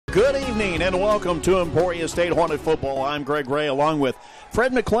Good evening and welcome to Emporia State Hornet football. I'm Greg Ray along with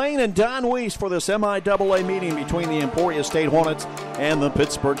Fred McLean and Don Weiss for this MIAA meeting between the Emporia State Hornets and the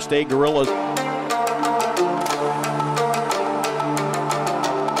Pittsburg State Gorillas.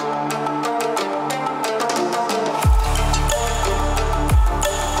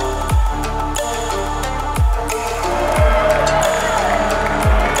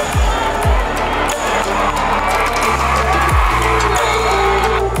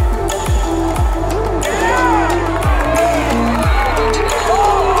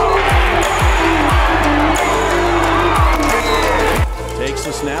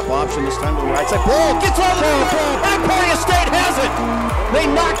 Snap option this time to the right side. Ball gets over the ball. Emporia State has it. They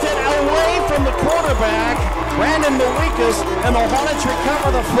knocked it away from the quarterback, Brandon Mawikas, and the Hornets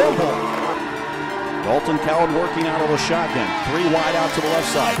recover the fumble. Dalton Cowan working out of the shotgun. Three wide out to the left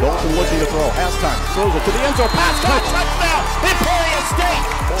side. Dalton looking to throw. Has time. Throws it to the end zone. Pass. Touchdown. Emporia State.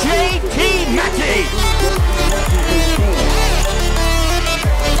 J.T. Mackey.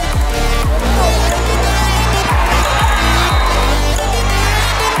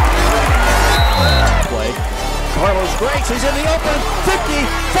 Carlos Grace is in the open, 50,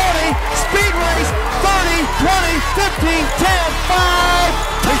 40, speed race, 30, 20, 15, 10, 5,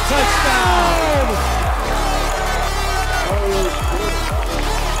 touchdown!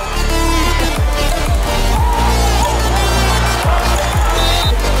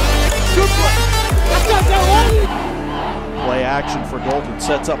 Play action for Dalton,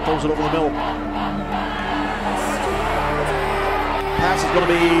 sets up, throws it over the middle. Pass is going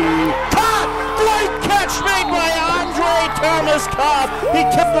to be caught! Great catch made by Thomas Cobb. He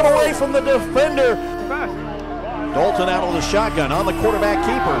tipped it away from the defender. Dalton out of the shotgun on the quarterback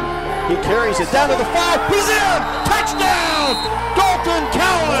keeper. He carries it down to the 5. He's in! Touchdown! Dalton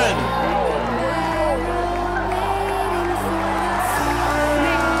Cowan!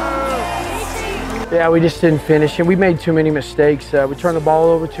 Yeah, we just didn't finish, and we made too many mistakes. We turned the ball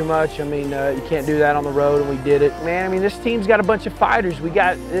over too much. I mean, you can't do that on the road, and we did it. Man, I mean, this team's got a bunch of fighters.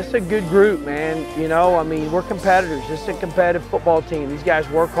 This is a good group, man. You know, I mean, we're competitors. This is a competitive football team. These guys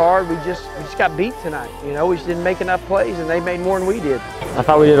work hard. We just got beat tonight. You know, we just didn't make enough plays, and they made more than we did. I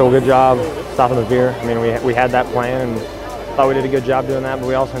thought we did a good job stopping the veer. I mean, we had that plan, and thought we did a good job doing that, but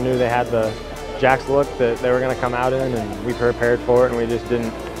we also knew they had the Jacks look that they were going to come out in, and we prepared for it, and we just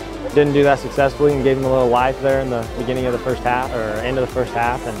didn't do that successfully, and gave them a little life there in the beginning of the first half, or end of the first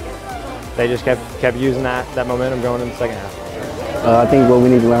half, and they just kept using that momentum going in the second half. I think what we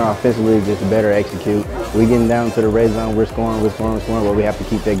need to learn offensively is just to better execute. We're getting down to the red zone, we're scoring, but we have to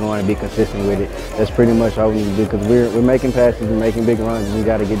keep that going and be consistent with it. That's pretty much all we need to do, because we're making passes, we're making big runs, and we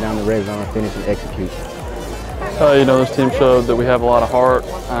got to get down the red zone and finish and execute. You know, this team showed that we have a lot of heart,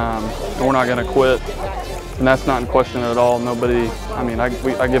 and we're not going to quit. And that's not in question at all. Nobody, I mean, I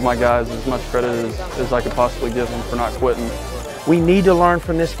give my guys as much credit as I could possibly give them for not quitting. We need to learn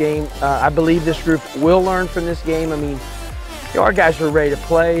from this game. I believe this group will learn from this game. I mean, you know, our guys were ready to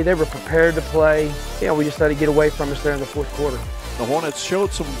play. They were prepared to play. You know, we just let it get away from us there in the fourth quarter. The Hornets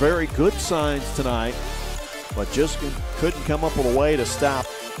showed some very good signs tonight, but just couldn't come up with a way to stop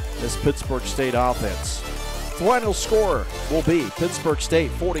this Pittsburg State offense. The final score will be Pittsburg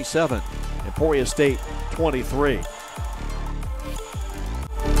State 47, Emporia State 23.